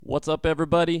What's up,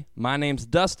 everybody? My name's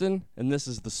Dustin, and this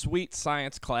is the Sweet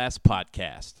Science Class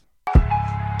Podcast.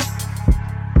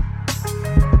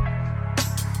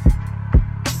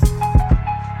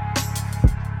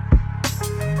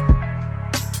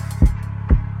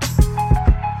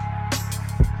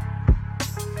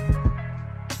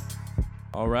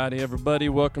 Alrighty, everybody,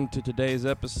 welcome to today's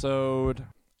episode.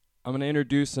 I'm going to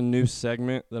introduce a new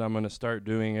segment that I'm going to start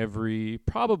doing every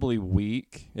probably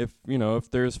week.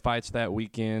 If there's fights that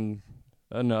weekend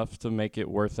enough to make it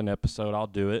worth an episode, I'll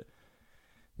do it.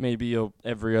 Maybe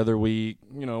every other week,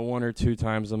 one or two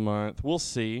times a month. We'll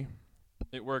see.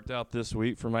 It worked out this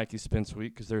week for Mikey Spence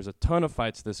week because there's a ton of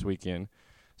fights this weekend.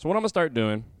 So what I'm going to start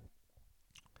doing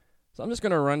is I'm just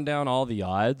going to run down all the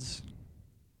odds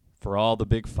for all the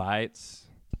big fights.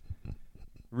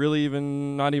 Really,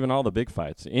 not even all the big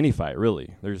fights. Any fight,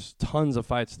 really. There's tons of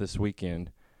fights this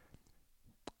weekend.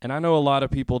 And I know a lot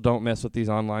of people don't mess with these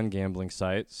online gambling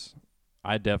sites.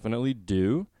 I definitely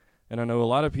do. And I know a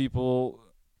lot of people,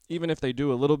 even if they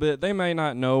do a little bit, they may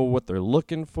not know what they're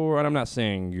looking for. And I'm not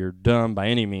saying you're dumb by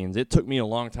any means. It took me a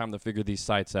long time to figure these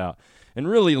sites out and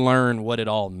really learn what it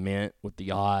all meant with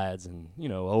the odds and,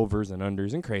 overs and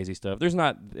unders and crazy stuff. There's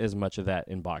not as much of that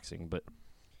in boxing, but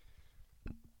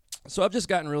so I've just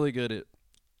gotten really good at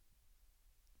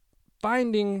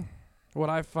finding what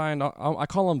I find. I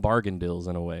call them bargain deals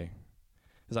in a way.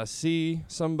 As I see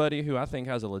somebody who I think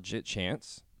has a legit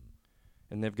chance,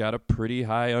 and they've got a pretty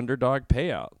high underdog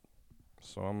payout.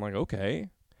 So I'm like, okay.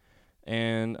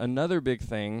 And another big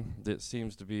thing that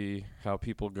seems to be how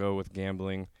people go with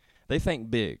gambling, they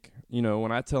think big.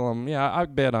 When I tell them, yeah, I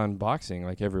bet on boxing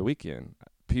like every weekend,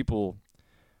 people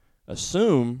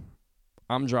assume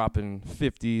I'm dropping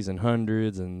 50s and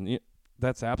 100s, and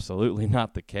that's absolutely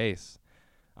not the case.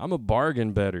 I'm a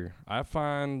bargain better. I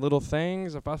find little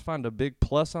things. If I find a big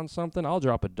plus on something, I'll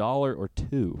drop $1 or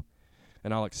 $2,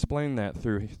 and I'll explain that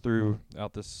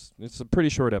throughout this. It's a pretty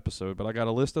short episode, but I got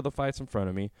a list of the fights in front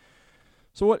of me.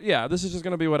 So this is just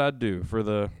going to be what I do for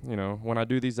when I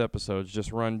do these episodes.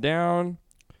 Just run down,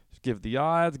 give the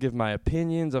odds, give my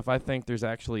opinions if I think there's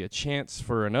actually a chance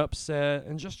for an upset,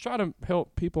 and just try to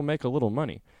help people make a little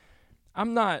money.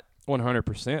 I'm not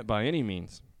 100% by any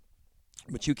means,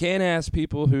 but you can ask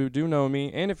people who do know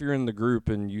me, and if you're in the group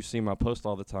and you see my post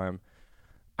all the time,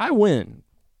 I win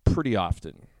pretty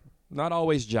often. Not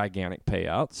always gigantic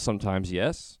payouts. Sometimes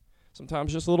yes.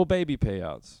 Sometimes just little baby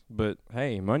payouts. But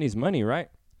hey, money's money, right?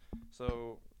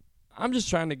 So I'm just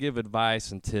trying to give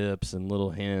advice and tips and little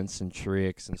hints and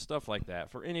tricks and stuff like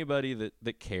that for anybody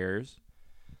that cares.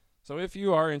 So if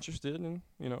you are interested in,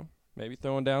 maybe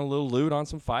throwing down a little loot on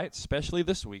some fights, especially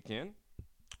this weekend,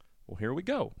 well, here we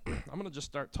go. I'm going to just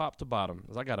start top to bottom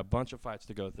because I got a bunch of fights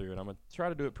to go through, and I'm going to try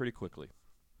to do it pretty quickly.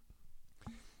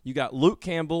 You got Luke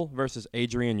Campbell versus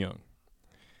Adrian Young.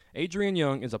 Adrian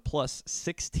Young is a plus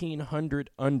 1,600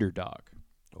 underdog,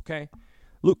 okay?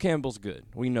 Luke Campbell's good.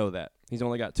 We know that. He's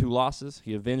only got 2 losses.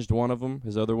 He avenged one of them.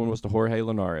 His other one was to Jorge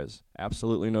Linares.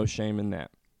 Absolutely no shame in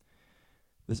that.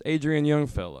 This Adrian Young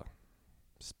fella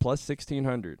is plus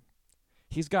 1,600.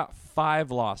 He's got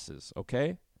 5 losses,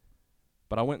 okay?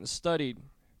 But I went and studied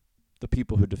the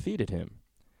people who defeated him.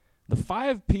 The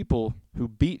 5 people who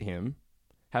beat him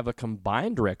have a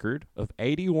combined record of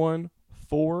 81,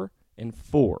 4, and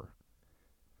 4.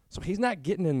 So he's not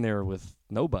getting in there with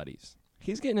nobodies.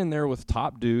 He's getting in there with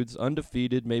top dudes,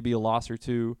 undefeated, maybe a loss or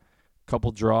two,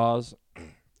 couple draws,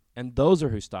 and those are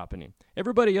who's stopping him.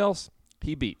 Everybody else,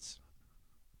 he beats.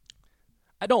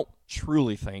 I don't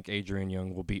truly think Adrian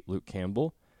Young will beat Luke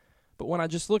Campbell, but when I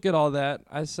just look at all that,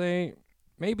 I say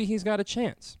maybe he's got a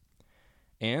chance.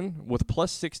 And with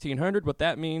plus 1,600, what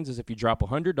that means is if you drop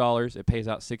 $100, it pays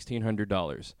out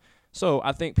 $1,600. So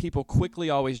I think people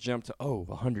quickly always jump to,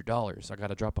 $100, I got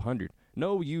to drop 100.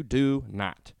 No, you do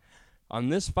not. On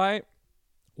this fight,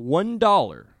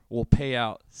 $1 will pay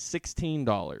out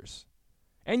 $16,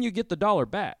 and you get the dollar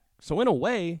back. So in a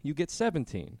way, you get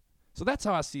 17. So that's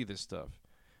how I see this stuff.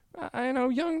 I know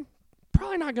Young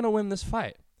probably not going to win this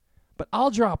fight, but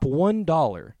I'll drop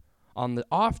 $1 on the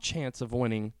off chance of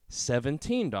winning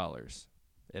 $17.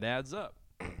 It adds up.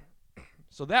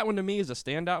 So that one to me is a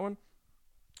standout one.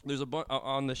 There's a bunch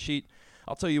on the sheet.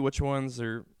 I'll tell you which ones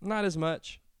are not as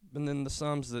much. And then the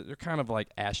sums that are kind of like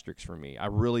asterisks for me. I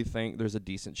really think there's a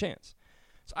decent chance.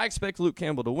 So I expect Luke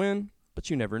Campbell to win, but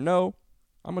you never know.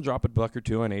 I'm going to drop $1 or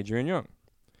 $2 on Adrian Young.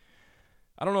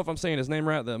 I don't know if I'm saying his name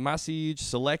right. The Masij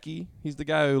Selecki. He's the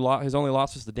guy who his only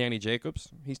loss was to Danny Jacobs.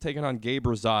 He's taking on Gabe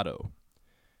Rosado.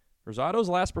 Rosado's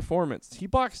last performance, he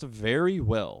boxed very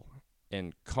well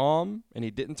and calm, and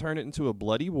he didn't turn it into a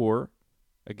bloody war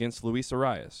against Luis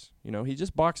Arias. He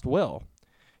just boxed well.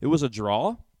 It was a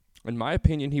draw. In my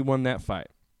opinion, he won that fight.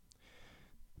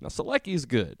 Now, Selecki's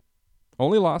good.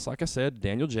 Only loss, like I said,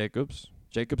 Daniel Jacobs.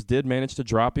 Jacobs did manage to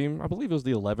drop him. I believe it was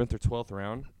the 11th or 12th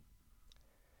round.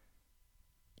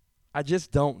 I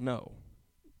just don't know.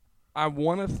 I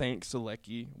want to think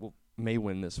Selecki may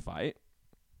win this fight.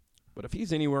 But if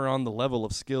he's anywhere on the level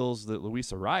of skills that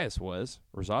Luis Arias was,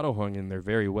 Rosado hung in there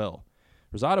very well.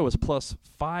 Rosado was plus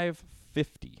 $550.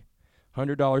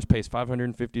 $100 pays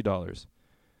 $550.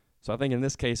 So I think in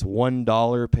this case,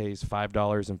 $1 pays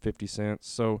 $5.50.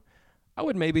 So I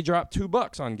would maybe drop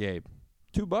 $2 on Gabe.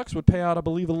 $2 would pay out, I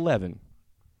believe, 11.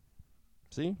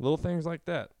 See, little things like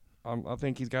that. I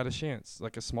think he's got a chance,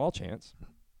 like a small chance.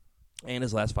 And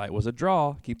his last fight was a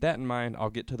draw. Keep that in mind. I'll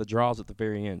get to the draws at the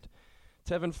very end.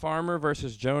 Tevin Farmer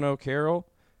versus Jono Carroll.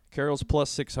 Carroll's plus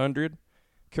 600.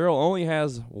 Carroll only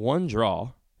has one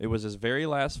draw. It was his very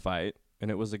last fight,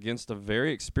 and it was against a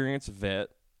very experienced vet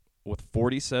with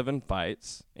 47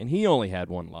 fights, and he only had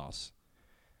one loss.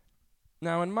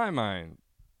 Now, in my mind,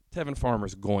 Tevin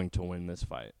Farmer's going to win this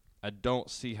fight. I don't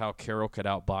see how Carroll could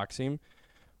outbox him.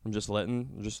 I'm just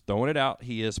throwing it out.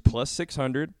 He is plus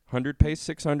 600. 100 pays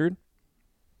 600.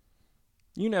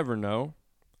 You never know.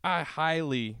 I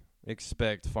highly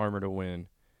expect Farmer to win.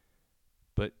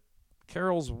 But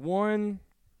Carroll's one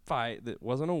fight that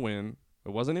wasn't a win.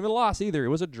 It wasn't even a loss either. It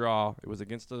was a draw. It was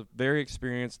against a very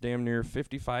experienced, damn near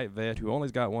 50-fight vet who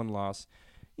only's got one loss.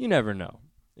 You never know.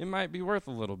 It might be worth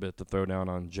a little bit to throw down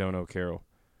on Jono Carroll.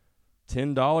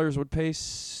 $10 would pay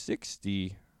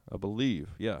 60, I believe.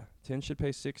 Yeah, 10 should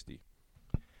pay 60.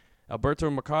 Alberto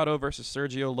Mercado versus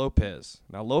Sergio Lopez.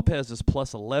 Now, Lopez is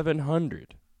plus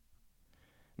 1,100.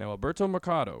 Now, Alberto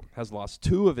Mercado has lost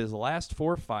 2 of his last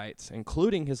 4 fights,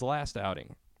 including his last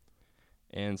outing.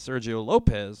 And Sergio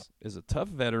Lopez is a tough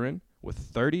veteran with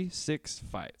 36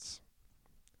 fights.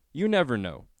 You never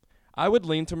know. I would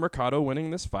lean to Mercado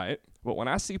winning this fight, but when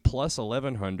I see plus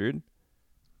 1,100,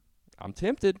 I'm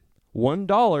tempted.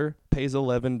 $1 pays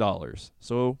 $11.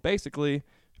 So basically,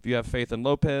 if you have faith in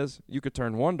Lopez, you could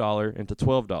turn $1 into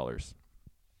 $12.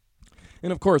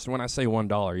 And of course, when I say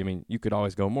 $1, you mean you could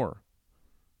always go more.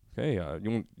 Okay,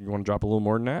 you want to drop a little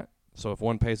more than that? So if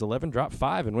one pays 11, drop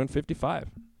 5 and win 55.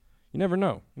 You never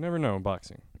know. You never know in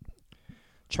boxing.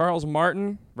 Charles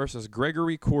Martin versus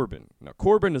Gregory Corbin. Now,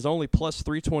 Corbin is only plus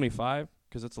 325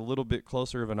 because it's a little bit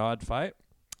closer of an odd fight.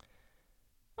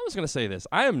 I'm just going to say this.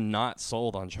 I am not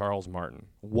sold on Charles Martin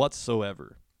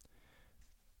whatsoever.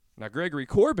 Now, Gregory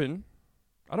Corbin,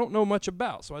 I don't know much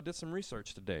about, so I did some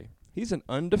research today. He's an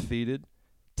undefeated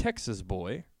Texas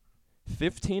boy,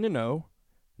 15-0,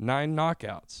 9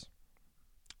 knockouts.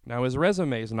 Now, his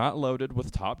resume is not loaded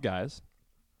with top guys.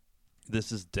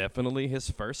 This is definitely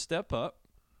his first step up.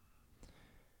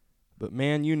 But,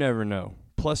 man, you never know.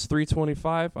 Plus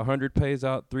 325, 100 pays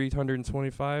out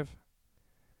 325.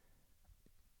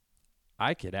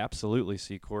 I could absolutely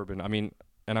see Corbin. I mean,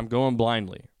 and I'm going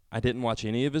blindly. I didn't watch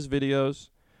any of his videos.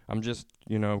 I'm just,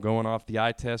 going off the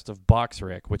eye test of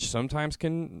BoxRec, which sometimes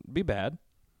can be bad.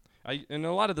 And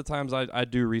a lot of the times I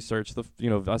do research. I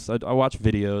watch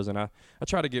videos, and I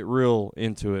try to get real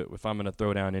into it if I'm going to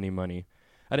throw down any money.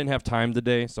 I didn't have time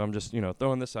today, so I'm just,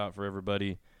 throwing this out for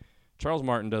everybody. Charles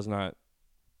Martin does not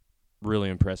really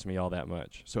impress me all that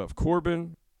much. So if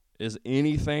Corbin is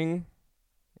anything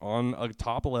on a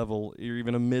top level or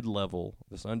even a mid-level,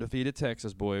 this undefeated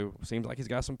Texas boy seems like he's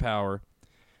got some power,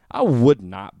 I would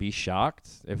not be shocked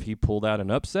if he pulled out an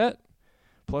upset.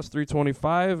 Plus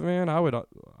 325, man,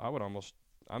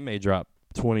 I may drop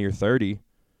 20 or 30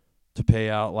 to pay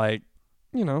out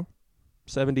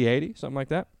 70, 80, something like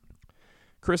that.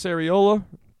 Chris Arreola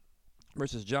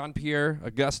versus Jean-Pierre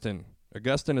Augustin.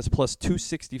 Augustin is plus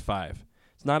 265.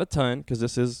 It's not a ton because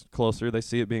this is closer. They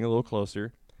see it being a little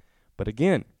closer. But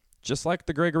again, just like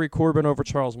the Gregory Corbin over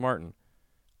Charles Martin,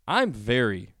 I'm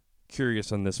very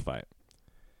curious on this fight.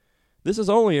 This is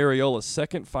only Arreola's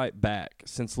second fight back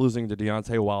since losing to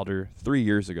Deontay Wilder 3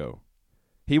 years ago.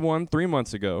 He won 3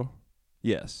 months ago,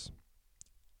 yes.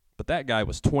 But that guy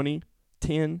was 20,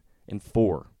 10, and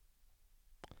 4.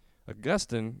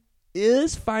 Augustin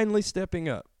is finally stepping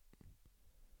up.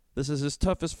 This is his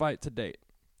toughest fight to date.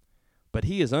 But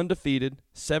he is undefeated,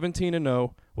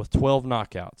 17-0 with 12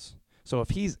 knockouts. So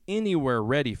if he's anywhere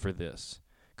ready for this,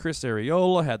 Chris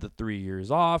Arreola had the 3 years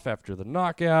off after the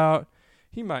knockout.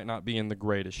 He might not be in the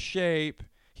greatest shape.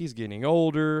 He's getting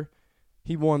older.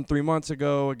 He won 3 months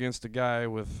ago against a guy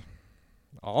with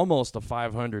almost a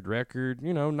 500 record.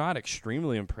 Not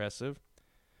extremely impressive.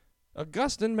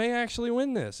 Augustin may actually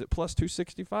win this at plus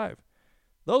 265.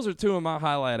 Those are 2 of my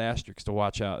highlight asterisks to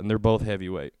watch out, and they're both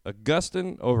heavyweight.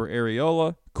 Augustin over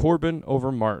Arreola, Corbin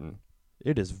over Martin.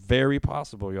 It is very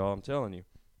possible, y'all. I'm telling you.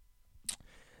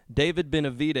 David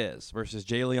Benavidez versus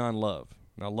Jalen Love.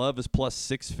 Now, Love is plus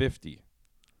 650.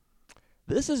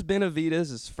 This is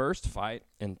Benavidez' first fight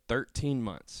in 13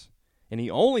 months, and he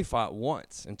only fought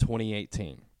once in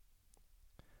 2018.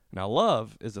 Now,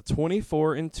 Love is a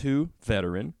 24-2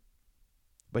 veteran,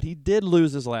 but he did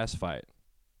lose his last fight.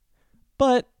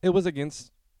 But it was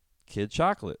against Kid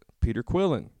Chocolate, Peter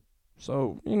Quillen.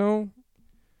 So,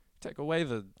 take away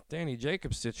the Danny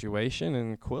Jacobs situation,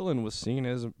 and Quillen was seen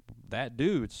as that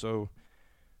dude. So,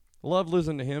 Love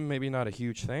losing to him, maybe not a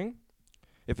huge thing.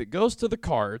 If it goes to the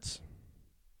cards,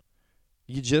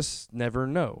 you just never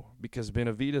know, because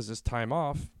Benavidez' time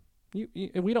off,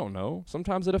 we don't know.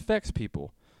 Sometimes it affects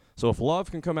people. So if Love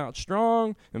can come out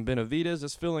strong and Benavidez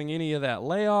is filling any of that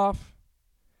layoff,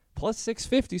 plus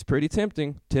 650 is pretty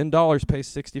tempting. $10 pays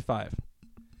 65.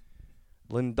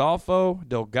 Lindolfo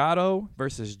Delgado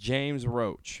versus James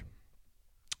Roach.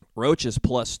 Roach is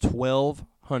plus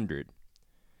 1,200.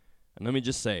 And let me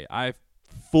just say, I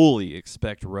fully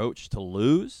expect Roach to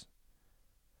lose.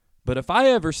 But if I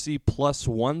ever see plus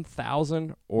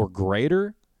 1,000 or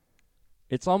greater,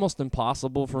 it's almost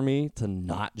impossible for me to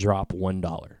not drop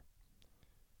 $1.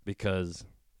 Because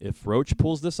if Roach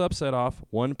pulls this upset off,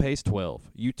 1 pays 12.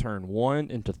 You turn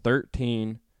 1 into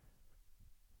 13.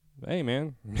 Hey,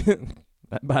 man,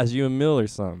 that buys you a meal or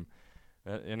something.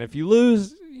 And if you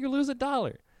lose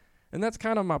 $1. And that's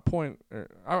kind of my point.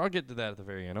 I'll get to that at the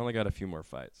very end. I only got a few more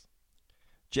fights.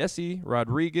 Jesse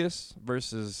Rodriguez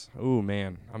versus, I'm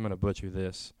going to butcher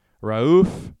this,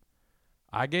 Rauf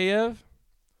Agaev.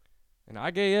 And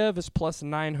Agaev is plus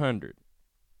 900.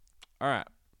 All right.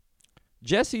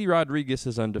 Jesse Rodriguez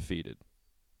is undefeated.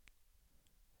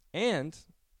 And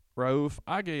Rauf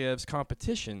Agaev's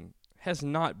competition has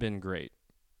not been great,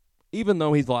 even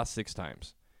though he's lost 6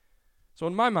 times. So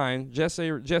in my mind,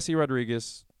 Jesse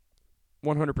Rodriguez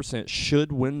 100%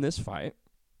 should win this fight.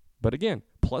 But again,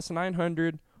 plus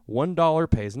 900,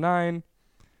 $1 pays 9.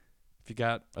 If you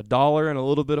got $1 and a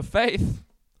little bit of faith,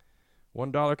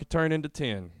 $1 could turn into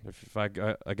 10 if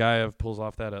a guy pulls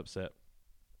off that upset.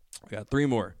 We got 3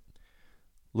 more.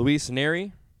 Luis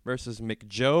Neri versus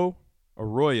McJoe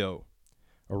Arroyo.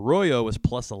 Arroyo is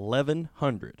plus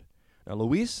 1,100. Now,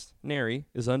 Luis Neri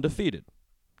is undefeated.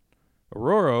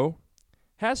 Arroyo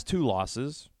has 2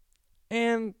 losses,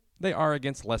 and they are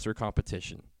against lesser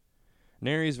competition.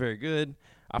 Neri is very good.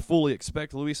 I fully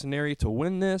expect Luis Neri to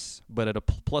win this, but at a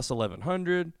plus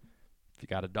 1,100, if you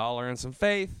got $1 and some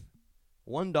faith,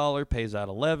 $1 pays out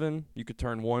 11. You could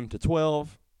turn 1 to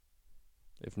 12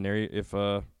 if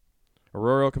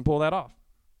Arroyo can pull that off.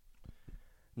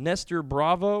 Nestor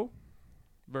Bravo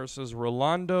versus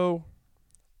Rolando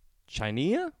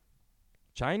Chiney,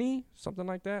 something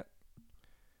like that.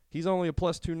 He's only a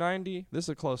plus 290. This is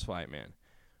a close fight, man.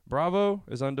 Bravo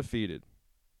is undefeated,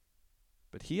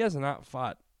 but he has not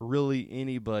fought really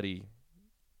anybody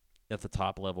at the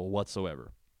top level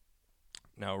whatsoever.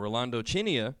 Now, Rolando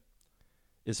Chiney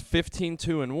is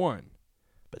 15-2-1,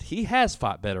 but he has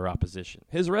fought better opposition.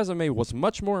 His resume was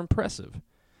much more impressive,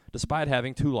 despite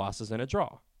having 2 losses and a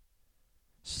draw.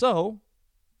 So,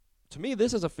 to me,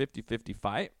 this is a 50-50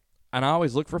 fight, and I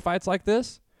always look for fights like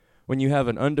this when you have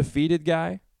an undefeated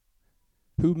guy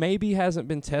who maybe hasn't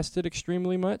been tested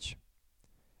extremely much,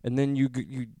 and then you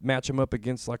match him up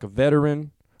against like a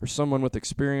veteran or someone with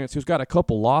experience who's got a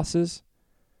couple losses.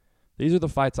 These are the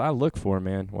fights I look for,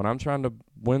 man. When I'm trying to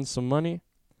win some money,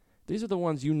 these are the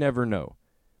ones you never know.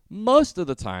 Most of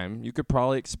the time, you could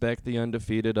probably expect the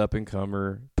undefeated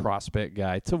up-and-comer prospect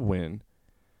guy to win.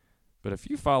 But if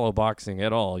you follow boxing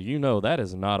at all, you know that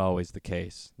is not always the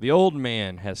case. The old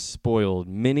man has spoiled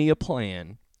many a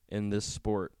plan in this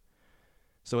sport.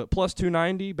 So at plus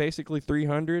 290, basically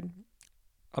 300,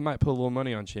 I might put a little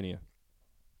money on Chiney.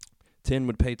 10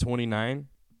 would pay 29.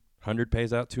 100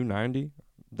 pays out 290.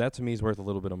 That to me is worth a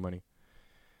little bit of money.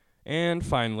 And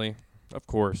finally, of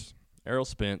course, Errol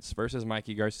Spence versus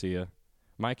Mikey Garcia.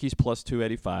 Mikey's plus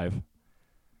 285.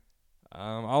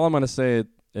 All I'm going to say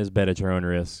is bet at your own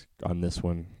risk on this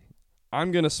one.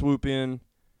 I'm going to swoop in,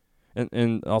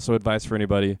 and also advice for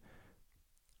anybody.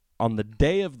 On the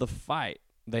day of the fight,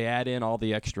 they add in all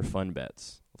the extra fun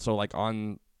bets. So like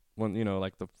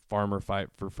like the farmer fight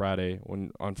for Friday,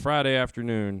 when on Friday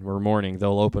afternoon or morning,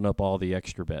 they'll open up all the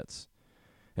extra bets.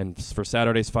 And for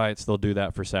Saturday's fights, they'll do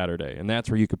that for Saturday. And that's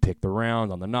where you could pick the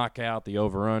round on the knockout, the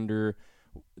over-under,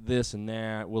 this and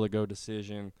that, will it go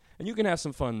decision. And you can have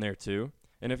some fun there too.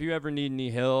 And if you ever need any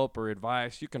help or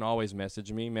advice, you can always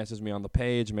message me. Message me on the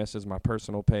page. Message my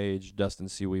personal page, Dustin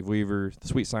Seaweed Weaver, the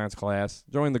Sweet Science class.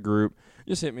 Join the group.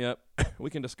 Just hit me up. We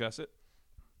can discuss it.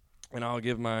 And I'll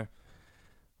give my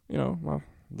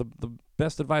the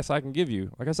best advice I can give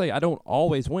you. Like I say, I don't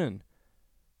always win,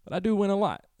 but I do win a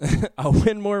lot. I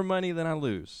win more money than I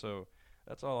lose. So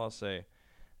that's all I'll say.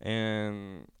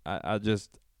 And I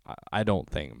don't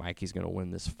think Mikey's going to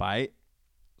win this fight.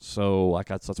 So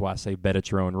that's why I say bet at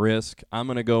your own risk. I'm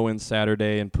going to go in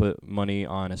Saturday and put money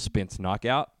on a Spence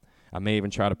knockout. I may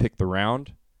even try to pick the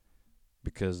round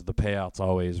because the payout's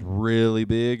always really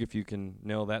big if you can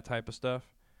nail that type of stuff.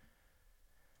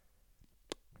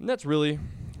 And that's really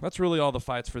all the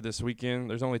fights for this weekend.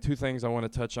 There's only two things I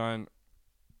want to touch on.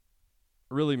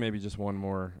 Really, maybe just one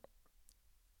more.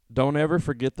 Don't ever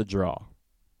forget the draw.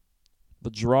 The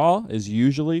draw is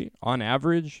usually, on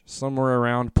average, somewhere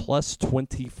around plus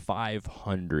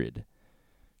 2,500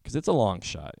 because it's a long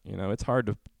shot. It's hard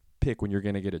to pick when you're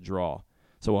going to get a draw.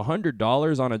 So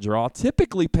 $100 on a draw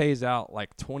typically pays out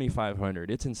like $2,500.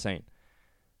 It's insane.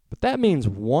 But that means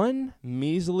one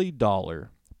measly dollar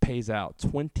pays out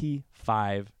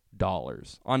 $25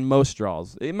 on most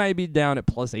draws. It might be down at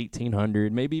plus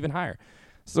 1,800, maybe even higher.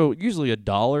 So usually a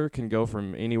dollar can go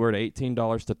from anywhere to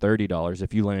 $18 to $30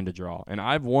 if you land a draw. And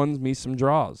I've won me some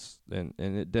draws, and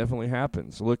it definitely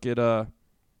happens. Look at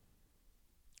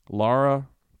Lara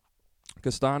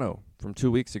Castano from 2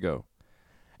 weeks ago.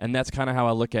 And that's kind of how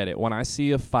I look at it. When I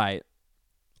see a fight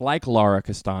like Lara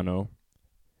Castano,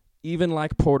 even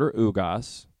like Porter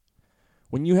Ugas,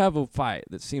 when you have a fight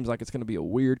that seems like it's going to be a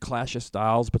weird clash of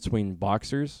styles between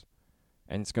boxers,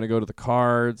 and it's going to go to the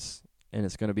cards, and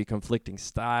it's going to be conflicting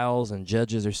styles, and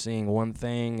judges are seeing one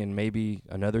thing, and maybe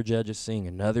another judge is seeing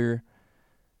another.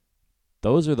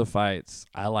 Those are the fights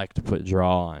I like to put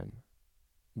draw on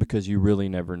because you really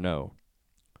never know.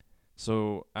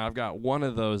 So I've got one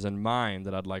of those in mind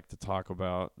that I'd like to talk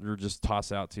about or just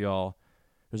toss out to y'all.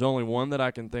 There's only one that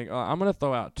I can think. I'm going to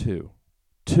throw out two.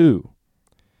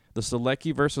 The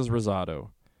Selecki versus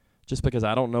Rosado. Just because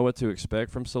I don't know what to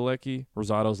expect from Selecki.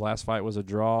 Rosado's last fight was a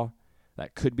draw.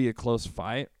 That could be a close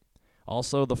fight.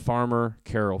 Also, the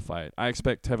Farmer-Carroll fight. I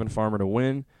expect Tevin Farmer to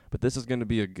win, but this is going to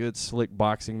be a good, slick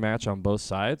boxing match on both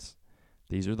sides.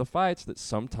 These are the fights that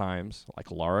sometimes,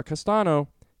 like Lara Castano,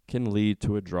 can lead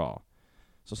to a draw.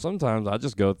 So sometimes I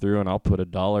just go through and I'll put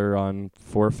 $1 on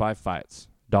 4 or 5 fights.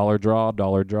 Dollar draw,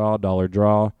 dollar draw, dollar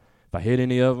draw. If I hit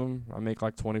any of them, I make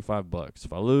like $25.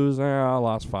 If I lose, I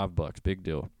lost $5. Big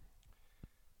deal.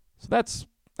 So that's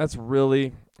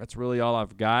really all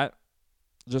I've got.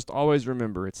 Just always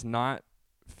remember, it's not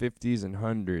 50s and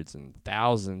hundreds and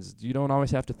thousands. You don't always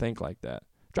have to think like that.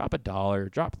 Drop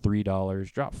 $1, drop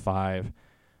 $3, drop $5.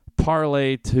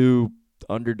 Parlay 2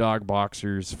 underdog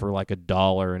boxers for like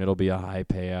 $1 and it'll be a high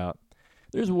payout.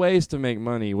 There's ways to make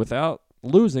money without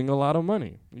losing a lot of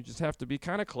money. You just have to be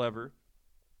kind of clever.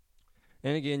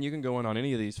 And again, you can go in on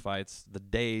any of these fights the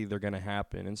day they're going to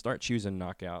happen and start choosing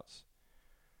knockouts.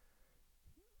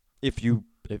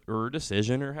 Or a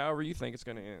decision or however you think it's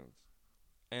going to end.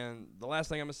 And the last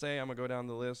thing I'm going to say, I'm going to go down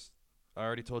the list. I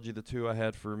already told you the two I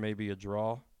had for maybe a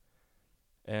draw.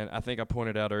 And I think I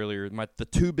pointed out earlier, the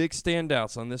two big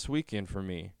standouts on this weekend for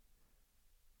me.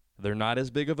 They're not as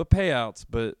big of a payouts,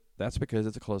 but that's because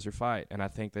it's a closer fight. And I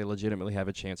think they legitimately have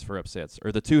a chance for upsets.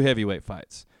 Or the two heavyweight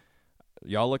fights.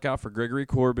 Y'all look out for Gregory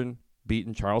Corbin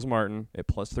beating Charles Martin at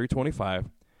plus 325.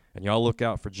 And y'all look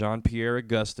out for Jean-Pierre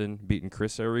Augustin beating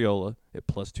Chris Arreola at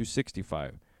plus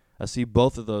 265. I see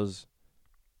both of those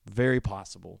very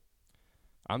possible.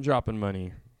 I'm dropping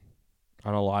money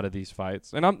on a lot of these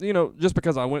fights. And just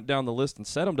because I went down the list and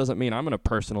said them doesn't mean I'm going to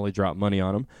personally drop money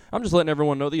on them. I'm just letting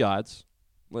everyone know the odds,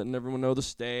 letting everyone know the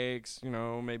stakes,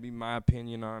 maybe my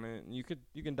opinion on it. And you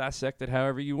can dissect it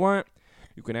however you want.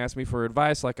 You can ask me for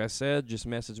advice. Like I said, just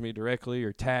message me directly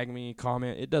or tag me,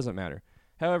 comment. It doesn't matter.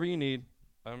 However you need.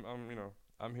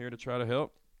 I'm here to try to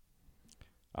help.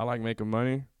 I like making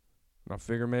money. And I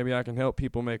figure maybe I can help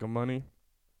people make money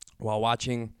while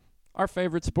watching our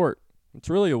favorite sport.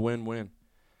 It's really a win-win.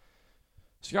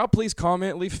 So y'all please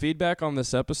comment, leave feedback on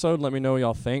this episode. Let me know what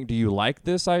y'all think. Do you like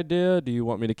this idea? Do you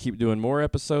want me to keep doing more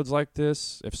episodes like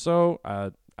this? If so,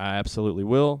 I absolutely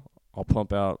will. I'll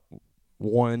pump out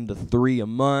 1 to 3 a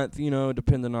month,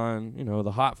 depending on,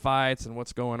 the hot fights and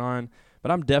what's going on. But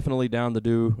I'm definitely down to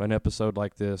do an episode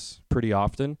like this pretty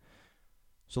often.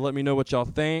 So let me know what y'all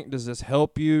think. Does this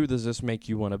help you? Does this make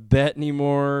you want to bet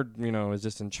anymore? Is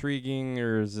this intriguing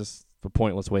or is this a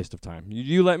pointless waste of time?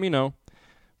 You let me know.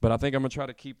 But I think I'm going to try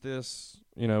to keep this,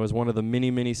 as one of the many,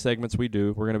 many segments we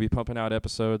do. We're going to be pumping out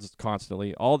episodes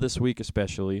constantly, all this week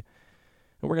especially.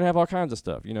 And we're going to have all kinds of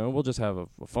stuff. We'll just have a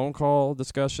phone call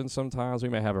discussion sometimes. We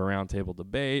may have a roundtable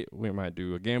debate. We might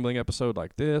do a gambling episode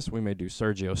like this. We may do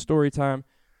Sergio story time.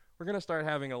 We're going to start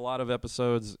having a lot of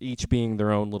episodes, each being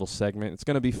their own little segment. It's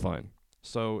going to be fun.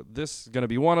 So this is going to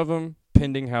be one of them,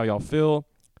 pending how y'all feel.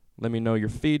 Let me know your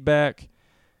feedback.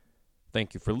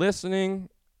 Thank you for listening.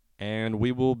 And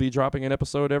we will be dropping an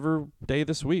episode every day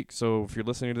this week. So if you're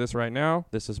listening to this right now,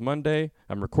 this is Monday.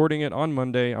 I'm recording it on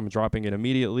Monday. I'm dropping it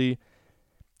immediately.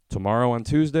 Tomorrow on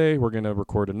Tuesday, we're going to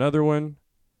record another one.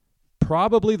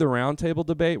 Probably the roundtable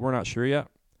debate. We're not sure yet.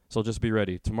 So just be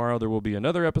ready. Tomorrow there will be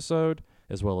another episode,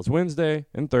 as well as Wednesday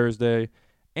and Thursday.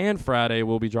 And Friday,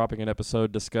 we'll be dropping an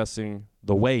episode discussing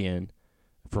the weigh-in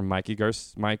from Mikey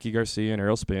Garcia and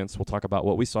Errol Spence. We'll talk about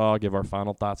what we saw, give our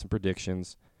final thoughts and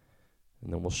predictions.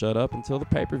 And then we'll shut up until the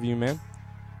pay-per-view, man.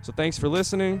 So thanks for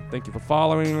listening. Thank you for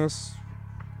following us.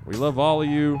 We love all of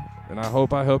you. And I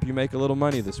hope you make a little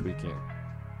money this weekend.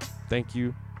 Thank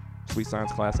you. Sweet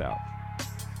Science class out.